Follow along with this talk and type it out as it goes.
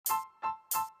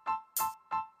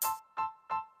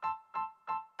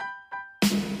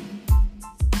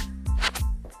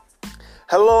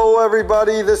Hello,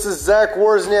 everybody. This is Zach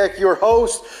Wozniak, your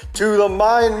host to the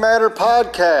Mind Matter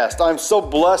podcast. I'm so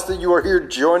blessed that you are here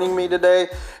joining me today,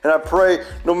 and I pray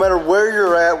no matter where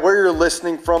you're at, where you're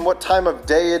listening from, what time of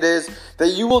day it is,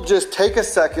 that you will just take a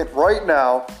second right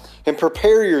now and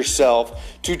prepare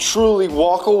yourself to truly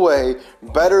walk away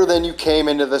better than you came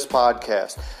into this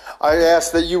podcast. I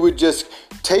ask that you would just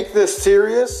take this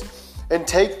serious and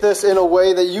take this in a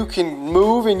way that you can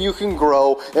move and you can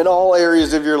grow in all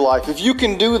areas of your life. If you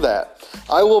can do that,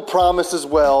 I will promise as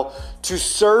well to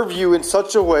serve you in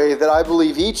such a way that I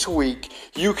believe each week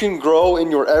you can grow in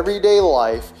your everyday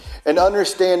life and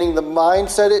understanding the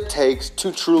mindset it takes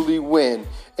to truly win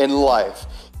in life.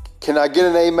 Can I get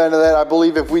an amen to that? I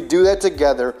believe if we do that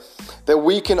together, that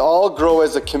we can all grow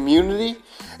as a community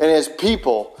and as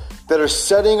people that are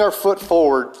setting our foot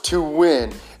forward to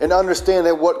win and understand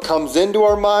that what comes into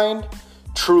our mind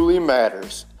truly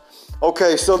matters.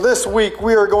 Okay, so this week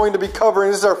we are going to be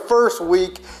covering, this is our first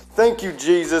week. Thank you,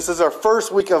 Jesus. This is our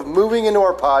first week of moving into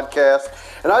our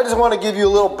podcast. And I just want to give you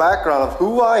a little background of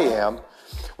who I am,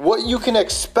 what you can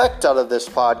expect out of this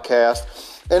podcast,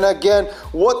 and again,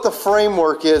 what the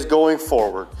framework is going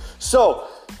forward. So,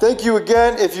 thank you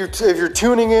again. If you're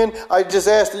tuning in, I just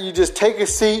ask that you just take a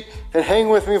seat and hang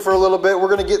with me for a little bit. We're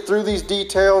going to get through these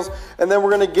details, and then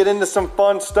we're going to get into some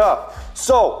fun stuff.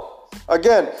 So,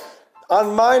 again,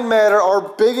 on Mind Matter,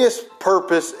 our biggest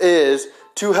purpose is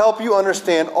to help you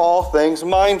understand all things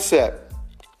mindset.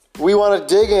 We want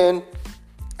to dig in,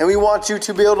 and we want you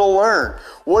to be able to learn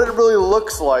what it really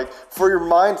looks like for your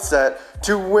mindset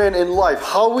to win in life.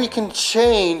 How we can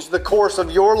change the course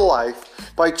of your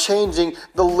life by changing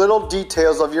the little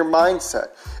details of your mindset.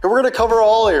 And we're going to cover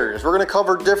all areas. We're going to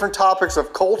cover different topics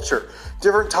of culture,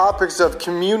 different topics of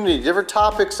community, different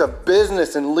topics of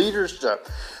business and leadership.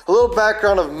 A little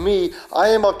background of me. I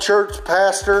am a church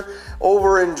pastor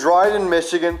over in Dryden,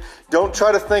 Michigan. Don't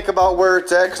try to think about where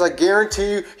it's at because I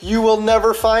guarantee you, you will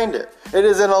never find it. It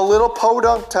is in a little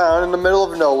podunk town in the middle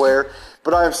of nowhere.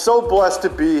 But I am so blessed to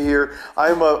be here.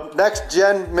 I'm a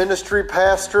next-gen ministry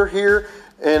pastor here.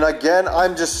 And again,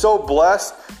 I'm just so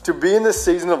blessed to be in this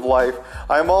season of life.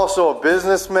 I'm also a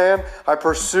businessman. I'm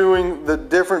pursuing the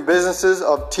different businesses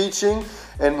of teaching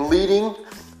and leading.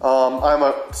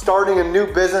 I'm starting a new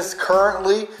business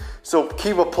currently, so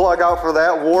keep a plug out for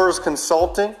that, Wars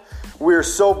Consulting. We are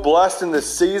so blessed in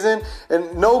this season,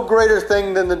 and no greater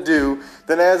thing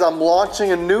than as I'm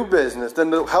launching a new business,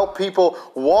 than to help people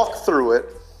walk through it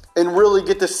and really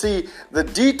get to see the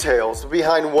details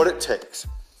behind what it takes.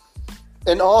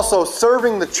 And also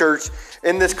serving the church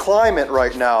in this climate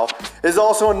right now is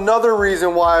also another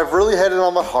reason why I've really had it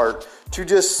on my heart to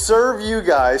just serve you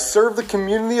guys, serve the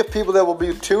community of people that will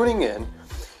be tuning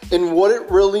in what it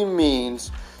really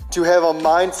means to have a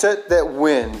mindset that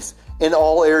wins in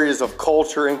all areas of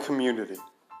culture and community.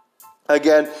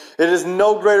 Again, it is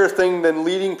no greater thing than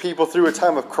leading people through a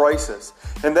time of crisis.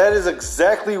 And that is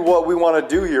exactly what we want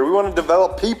to do here. We want to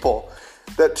develop people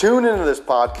that tune into this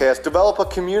podcast, develop a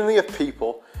community of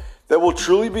people that will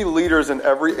truly be leaders in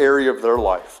every area of their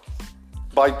life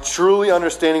by truly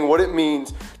understanding what it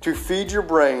means to feed your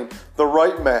brain the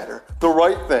right matter, the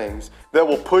right things that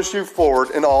will push you forward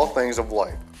in all things of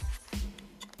life.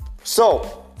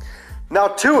 So, now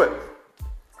to it.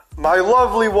 My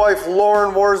lovely wife,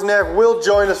 Lauren Wozniak, will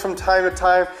join us from time to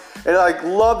time, and I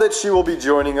love that she will be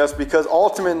joining us because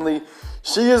ultimately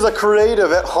she is a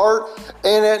creative at heart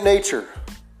and at nature.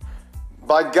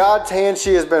 By God's hand,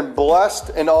 she has been blessed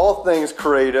in all things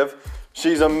creative.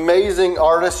 She's an amazing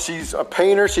artist. She's a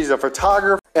painter. She's a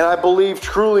photographer. And I believe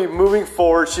truly moving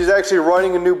forward, she's actually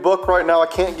writing a new book right now. I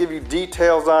can't give you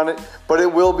details on it, but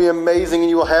it will be amazing and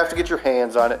you will have to get your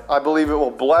hands on it. I believe it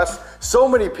will bless so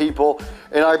many people.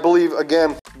 And I believe,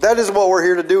 again, that is what we're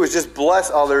here to do, is just bless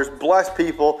others, bless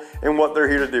people in what they're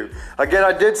here to do. Again,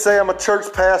 I did say I'm a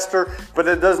church pastor, but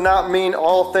it does not mean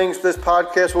all things this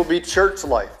podcast will be church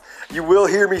life. You will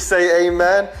hear me say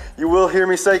amen. You will hear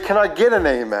me say, can I get an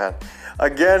amen?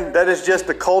 Again, that is just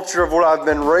the culture of what I've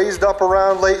been raised up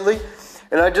around lately.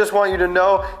 And I just want you to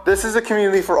know this is a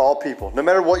community for all people. No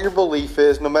matter what your belief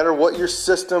is, no matter what your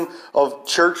system of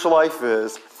church life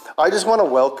is, I just want to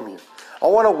welcome you. I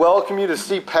want to welcome you to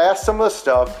see past some of the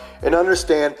stuff and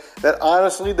understand that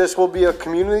honestly this will be a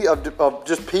community of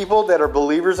just people that are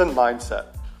believers in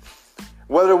mindset.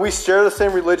 Whether we share the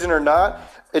same religion or not,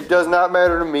 it does not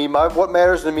matter to me. What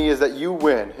matters to me is that you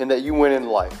win and that you win in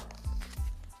life.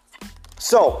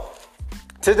 So,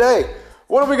 today,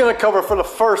 what are we going to cover for the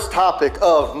first topic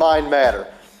of Mind Matter?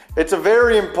 It's a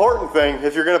very important thing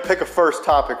if you're going to pick a first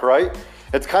topic, right?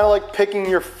 It's kind of like picking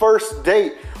your first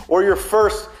date or your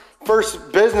first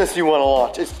first business you want to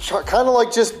launch. It's kind of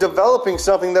like just developing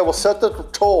something that will set the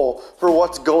tone for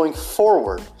what's going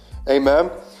forward. Amen?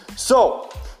 So,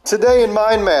 today in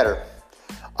Mind Matter,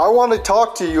 I want to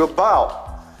talk to you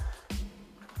about,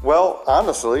 well,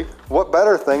 honestly, what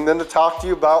better thing than to talk to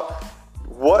you about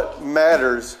what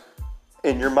matters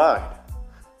in your mind.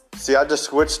 See, I just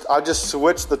switched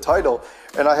the title,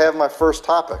 and I have my first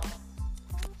topic.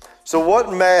 So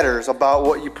what matters about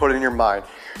what you put in your mind?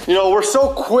 You know, we're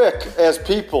so quick as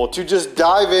people to just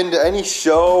dive into any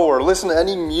show or listen to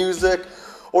any music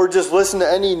or just listen to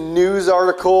any news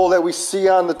article that we see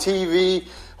on the TV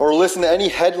or listen to any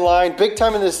headline. Big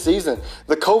time in this season,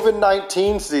 the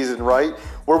COVID-19 season, right?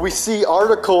 Where we see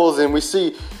articles and we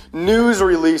see news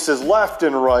releases left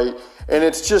and right, and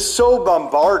it's just so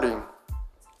bombarding.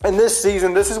 In this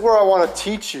season, this is where I want to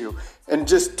teach you and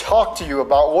just talk to you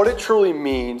about what it truly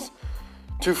means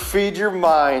to feed your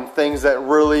mind things that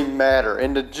really matter,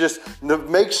 and to just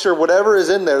make sure whatever is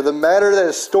in there, the matter that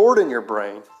is stored in your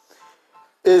brain,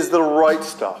 is the right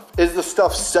stuff, is the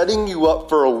stuff setting you up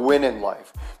for a win in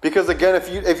life. Because again,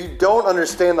 if you don't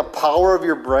understand the power of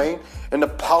your brain and the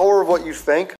power of what you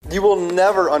think, you will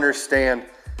never understand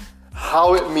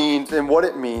how it means and what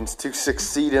it means to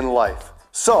succeed in life.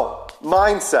 So,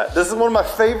 mindset. This is one of my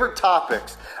favorite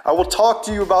topics. I will talk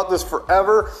to you about this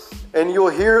forever, and you'll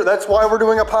hear, that's why we're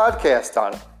doing a podcast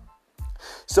on it.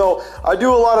 So, I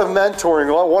do a lot of mentoring,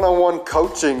 a lot of one-on-one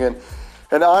coaching,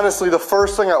 and honestly, the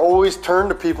first thing I always turn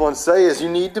to people and say is you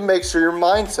need to make sure your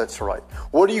mindset's right.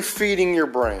 What are you feeding your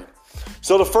brain?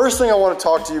 So the first thing I want to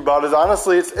talk to you about is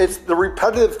honestly, it's the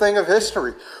repetitive thing of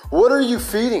history. What are you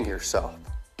feeding yourself?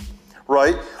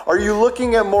 Right? Are you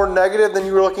looking at more negative than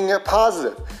you were looking at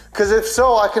positive? Because if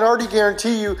so, I can already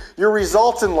guarantee you your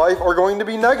results in life are going to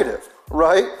be negative,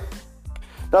 right?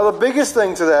 Now, the biggest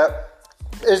thing to that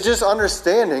is just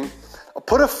understanding,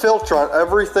 put a filter on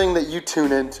everything that you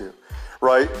tune into,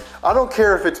 right? I don't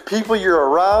care if it's people you're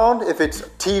around, if it's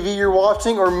TV you're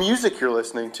watching, or music you're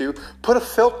listening to, put a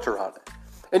filter on it.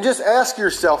 And just ask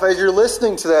yourself, as you're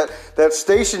listening to that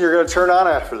station you're going to turn on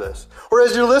after this, or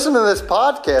as you're listening to this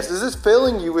podcast, is this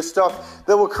filling you with stuff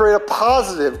that will create a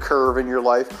positive curve in your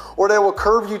life, or that will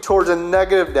curve you towards a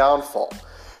negative downfall?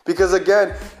 Because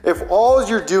again, if all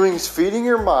you're doing is feeding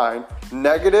your mind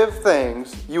negative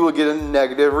things, you will get a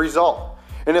negative result.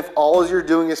 And if all you're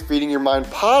doing is feeding your mind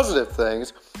positive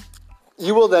things,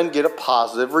 you will then get a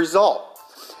positive result.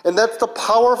 And that's the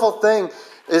powerful thing.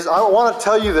 Is I want to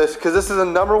tell you this because this is the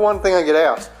number one thing I get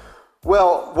asked.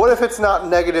 Well, what if it's not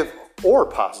negative or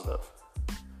positive?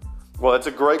 Well, it's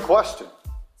a great question.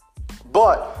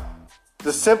 But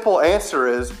the simple answer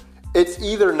is it's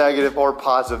either negative or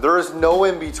positive. There is no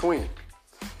in between.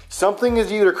 Something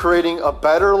is either creating a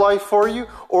better life for you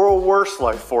or a worse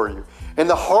life for you. And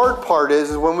the hard part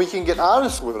is when we can get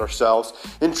honest with ourselves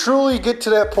and truly get to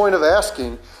that point of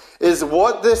asking, is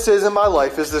what this is in my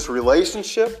life, is this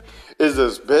relationship? Is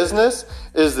this business?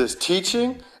 Is this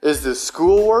teaching? Is this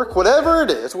schoolwork? Whatever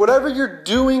it is, whatever you're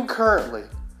doing currently,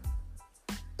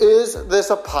 is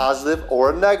this a positive or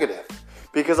a negative?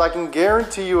 Because I can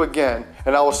guarantee you again,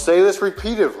 and I will say this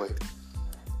repeatedly,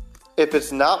 if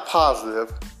it's not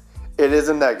positive, it is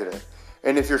a negative.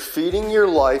 And if you're feeding your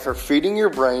life or feeding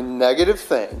your brain negative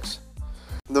things,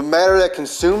 the matter that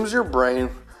consumes your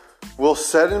brain will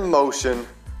set in motion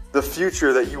the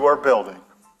future that you are building.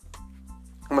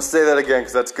 I'm going to say that again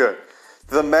because that's good.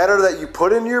 The matter that you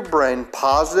put in your brain,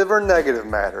 positive or negative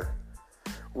matter,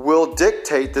 will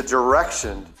dictate the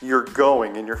direction you're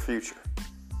going in your future.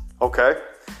 Okay?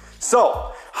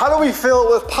 So, how do we fill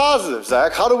it with positive,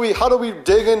 Zach? How do we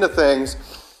dig into things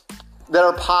that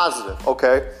are positive?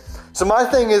 Okay? So my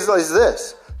thing is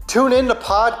this. Tune in to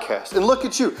podcasts and look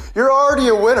at you. You're already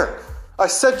a winner. I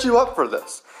set you up for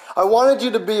this. I wanted you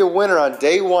to be a winner on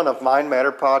day one of Mind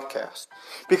Matter Podcast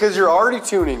because you're already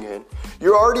tuning in.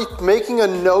 You're already making a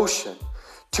notion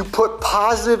to put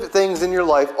positive things in your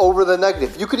life over the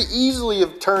negative. You could easily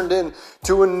have turned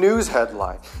into a news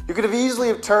headline. You could have easily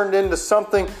have turned into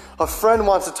something a friend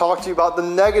wants to talk to you about, the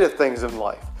negative things in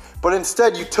life. But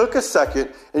instead, you took a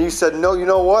second and you said, no, you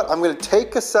know what? I'm going to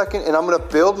take a second and I'm going to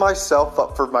build myself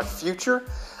up for my future.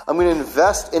 I'm going to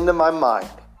invest into my mind.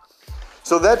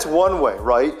 So that's one way,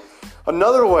 right?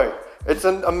 Another way, it's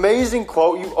an amazing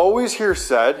quote you always hear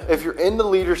said, if you're in the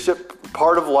leadership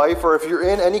part of life or if you're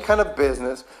in any kind of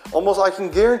business, almost I can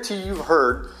guarantee you've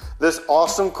heard this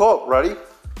awesome quote. Ready?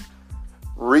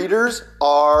 Readers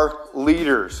are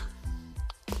leaders.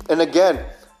 And again,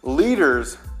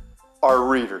 leaders are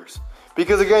readers.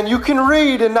 Because again, you can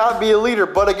read and not be a leader,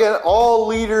 but again, all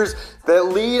leaders that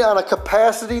lead on a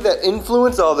capacity that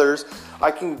influence others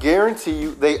I can guarantee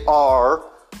you they are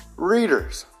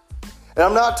readers. And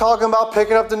I'm not talking about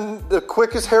picking up the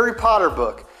quickest Harry Potter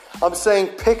book. I'm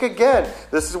saying pick again.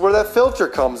 This is where that filter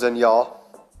comes in, y'all.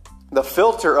 The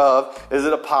filter of, is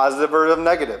it a positive or a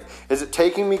negative? Is it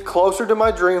taking me closer to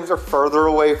my dreams or further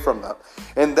away from them?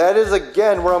 And that is,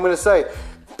 again, where I'm going to say,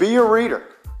 be a reader.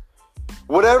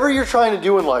 Whatever you're trying to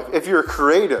do in life, if you're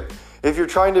creative, if you're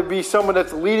trying to be someone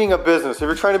that's leading a business, if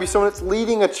you're trying to be someone that's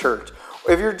leading a church,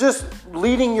 if you're just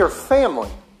leading your family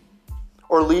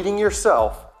or leading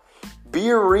yourself, be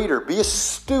a reader, be a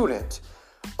student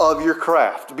of your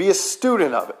craft, be a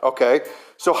student of it, okay?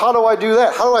 So how do I do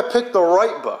that? How do I pick the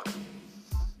right book?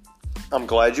 I'm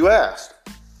glad you asked.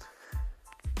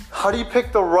 How do you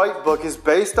pick the right book is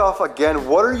based off, again,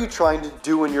 what are you trying to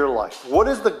do in your life? What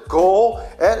is the goal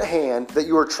at hand that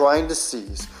you are trying to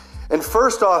seize? And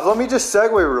first off, let me just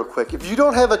segue real quick. If you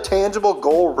don't have a tangible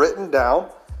goal written down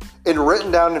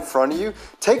in front of you,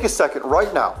 take a second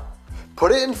right now,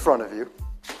 put it in front of you,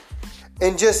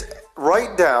 and just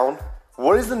write down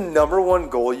what is the number one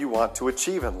goal you want to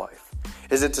achieve in life.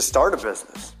 Is it to start a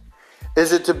business?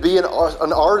 Is it to be an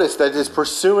artist that is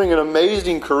pursuing an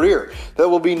amazing career that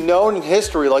will be known in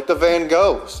history like the Van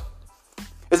Goghs?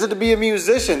 Is it to be a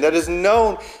musician that is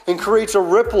known and creates a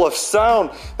ripple of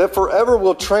sound that forever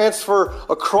will transfer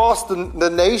across the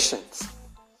nations?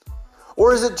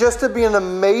 Or is it just to be an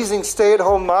amazing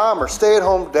stay-at-home mom or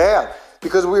stay-at-home dad?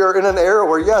 Because we are in an era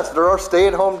where, yes, there are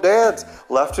stay-at-home dads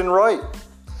left and right.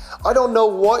 I don't know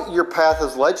what your path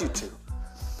has led you to.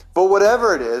 But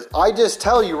whatever it is, I just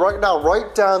tell you right now,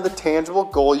 write down the tangible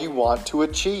goal you want to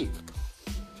achieve.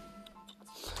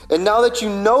 And now that you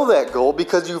know that goal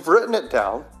because you've written it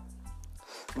down,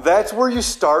 that's where you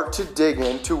start to dig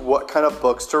into what kind of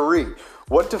books to read,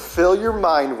 what to fill your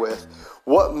mind with,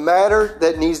 what matter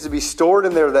that needs to be stored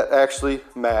in there that actually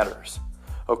matters.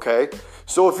 Okay?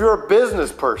 So if you're a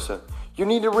business person, you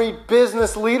need to read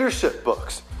business leadership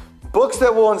books, books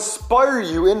that will inspire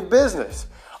you in business.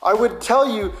 I would tell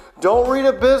you, don't read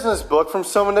a business book from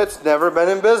someone that's never been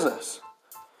in business.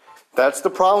 That's the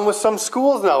problem with some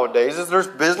schools nowadays, is there's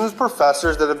business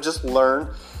professors that have just learned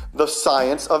the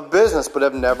science of business but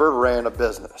have never ran a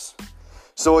business.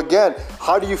 So again,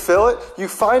 how do you fill it? You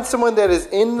find someone that is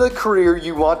in the career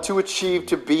you want to achieve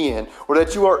to be in, or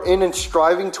that you are in and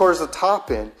striving towards the top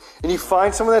in, and you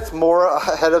find someone that's more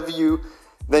ahead of you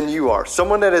than you are,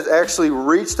 someone that has actually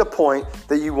reached a point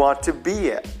that you want to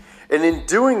be at. And in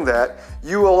doing that,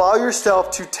 you allow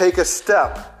yourself to take a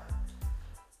step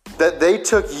that they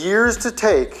took years to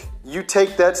take. You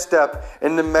take that step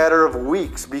in the matter of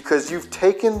weeks because you've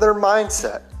taken their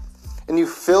mindset and you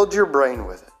filled your brain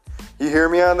with it. You hear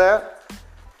me on that?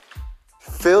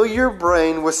 Fill your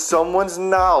brain with someone's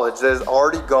knowledge that has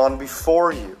already gone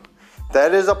before you.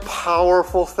 That is a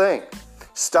powerful thing.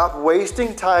 Stop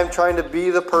wasting time trying to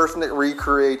be the person that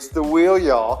recreates the wheel,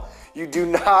 y'all. You do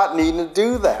not need to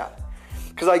do that.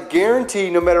 Because I guarantee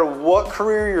no matter what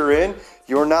career you're in,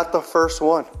 you're not the first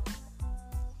one.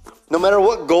 No matter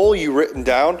what goal you've written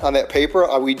down on that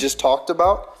paper we just talked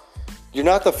about, you're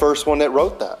not the first one that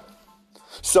wrote that.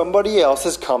 Somebody else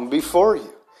has come before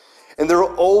you. And there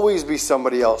will always be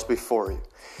somebody else before you.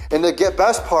 And the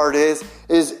best part is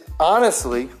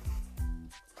honestly,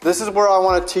 this is where I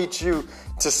want to teach you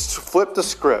to flip the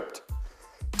script,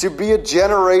 to be a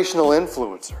generational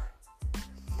influencer.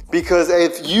 Because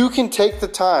if you can take the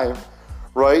time,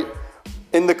 right,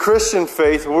 in the Christian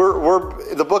faith,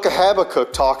 the book of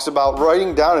Habakkuk talks about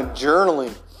writing down and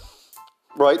journaling,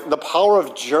 right? The power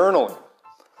of journaling.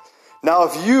 Now,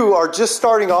 if you are just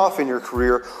starting off in your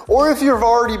career, or if you've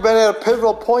already been at a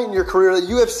pivotal point in your career that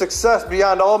you have success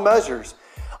beyond all measures,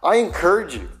 I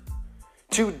encourage you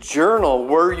to journal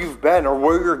where you've been or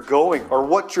where you're going or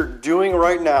what you're doing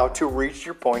right now to reach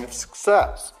your point of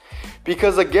success.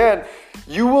 Because again,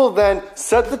 you will then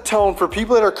set the tone for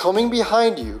people that are coming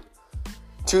behind you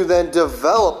to then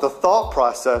develop the thought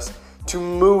process to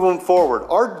move them forward.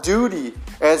 Our duty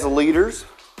as leaders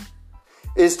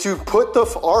is to put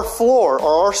our floor,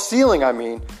 or our ceiling,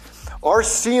 our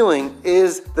ceiling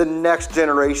is the next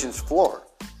generation's floor.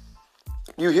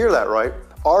 You hear that, right?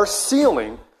 Our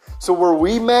ceiling, so where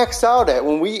we max out at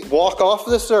when we walk off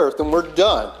this earth and we're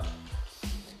done,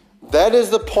 that is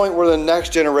the point where the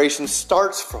next generation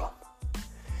starts from.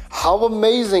 How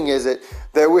amazing is it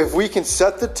that if we can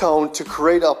set the tone to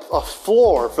create a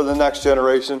floor for the next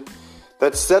generation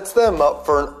that sets them up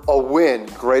for a win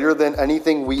greater than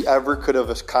anything we ever could have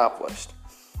accomplished.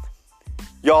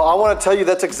 Y'all, I want to tell you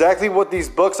that's exactly what these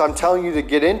books I'm telling you to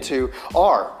get into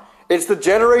are. It's the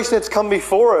generation that's come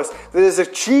before us that has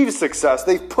achieved success.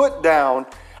 They've put down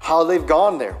how they've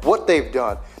gone there, what they've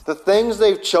done. the things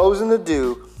they've chosen to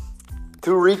do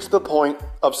to reach the point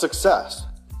of success.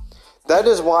 That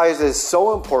is why it is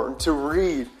so important to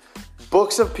read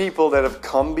books of people that have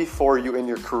come before you in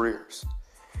your careers.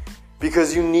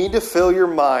 Because you need to fill your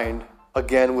mind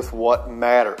again with what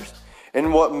matters.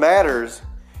 And what matters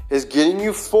is getting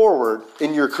you forward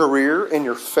in your career, in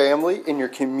your family, in your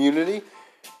community,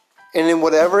 and in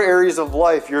whatever areas of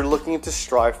life you're looking to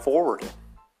strive forward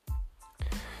in.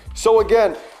 So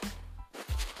again,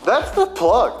 that's the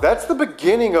plug. That's the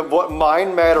beginning of what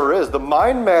Mind Matter is. The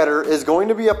Mind Matter is going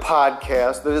to be a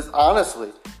podcast that is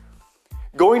honestly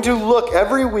going to look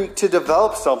every week to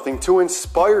develop something to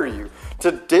inspire you,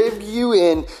 to dig you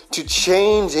in to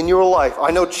change in your life.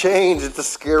 I know change, it's a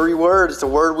scary word. It's a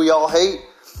word we all hate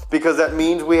because that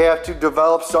means we have to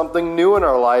develop something new in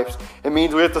our lives. It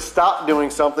means we have to stop doing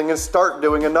something and start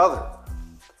doing another.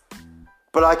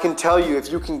 But I can tell you, if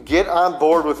you can get on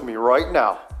board with me right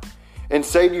now and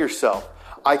say to yourself,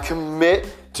 I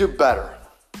commit to better.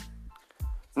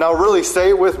 Now really say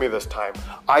it with me this time.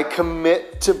 I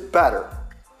commit to better.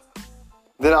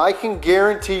 Then I can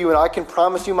guarantee you and I can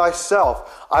promise you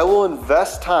myself, I will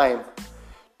invest time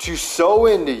to sow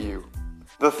into you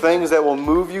the things that will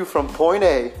move you from point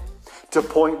A to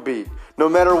point B. No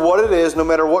matter what it is, no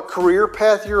matter what career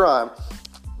path you're on,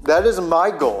 that is my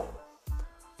goal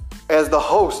as the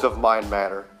host of Mind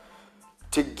Matter,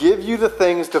 to give you the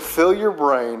things to fill your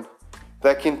brain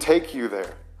that can take you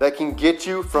there, that can get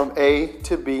you from A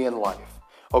to B in life,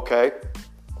 okay?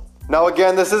 Now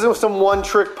again, this isn't some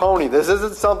one-trick pony. This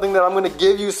isn't something that I'm going to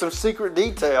give you some secret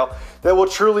detail that will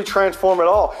truly transform it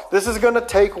all. This is going to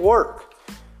take work.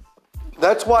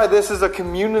 That's why this is a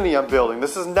community I'm building.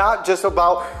 This is not just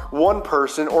about one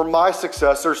person or my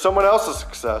success or someone else's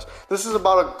success. This is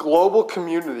about a global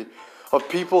community of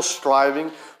people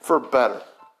striving for better.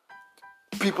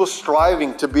 People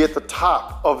striving to be at the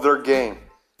top of their game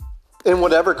in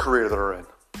whatever career they're in.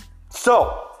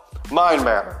 So, Mind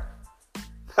Matter.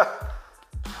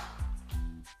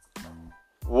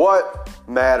 What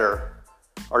matter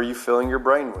are you filling your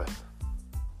brain with?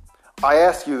 I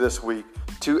ask you this week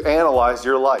to analyze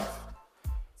your life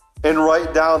and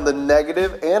write down the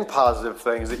negative and positive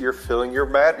things that you're filling your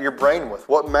brain with.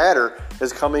 What matter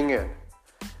is coming in?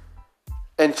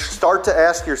 And start to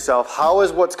ask yourself, how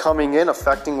is what's coming in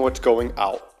affecting what's going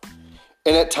out?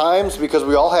 And at times, because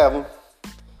we all have them,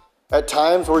 at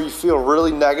times where you feel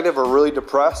really negative or really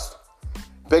depressed,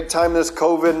 big time this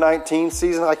COVID-19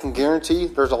 season, I can guarantee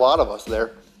there's a lot of us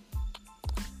there.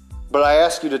 But I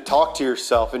ask you to talk to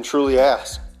yourself and truly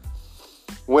ask,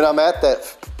 when I'm at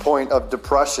that point of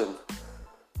depression,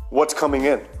 what's coming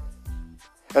in?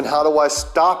 And how do I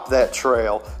stop that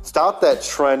trail, stop that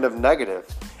trend of negative,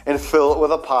 and fill it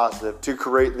with a positive to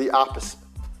create the opposite?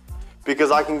 Because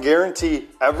I can guarantee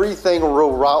everything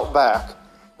will route back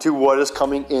to what is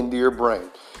coming into your brain.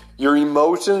 Your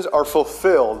emotions are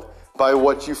fulfilled by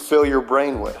what you fill your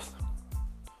brain with.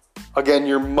 Again,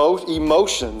 your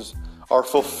emotions are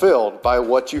fulfilled by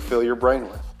what you fill your brain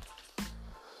with.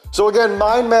 So again,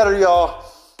 Mind Matter, y'all,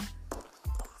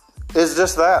 is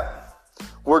just that.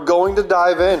 We're going to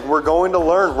dive in. We're going to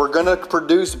learn. We're going to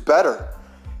produce better.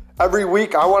 Every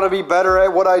week, I want to be better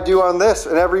at what I do on this.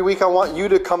 And every week, I want you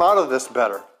to come out of this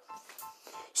better.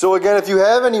 So again, if you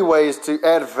have any ways to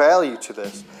add value to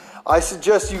this, I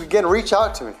suggest you, again, reach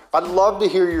out to me. I'd love to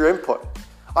hear your input.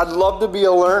 I'd love to be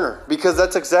a learner because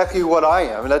that's exactly what I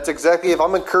am. And that's exactly, if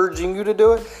I'm encouraging you to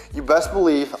do it, you best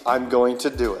believe I'm going to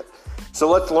do it. So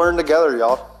let's learn together,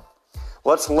 y'all.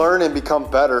 Let's learn and become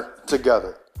better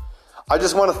together. I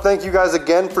just want to thank you guys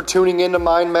again for tuning into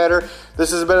Mind Matter.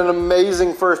 This has been an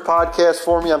amazing first podcast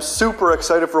for me. I'm super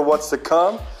excited for what's to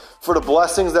come, for the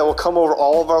blessings that will come over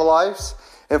all of our lives,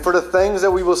 and for the things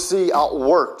that we will see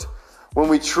outworked when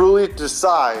we truly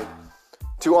decide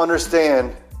to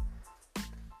understand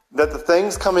that the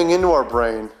things coming into our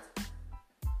brain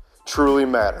truly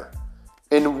matter.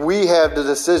 And we have the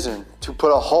decision to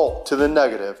put a halt to the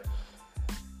negative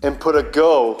and put a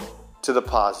go to the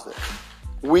positive.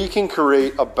 We can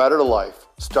create a better life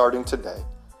starting today.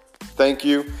 Thank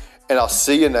you, and I'll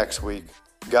see you next week.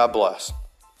 God bless.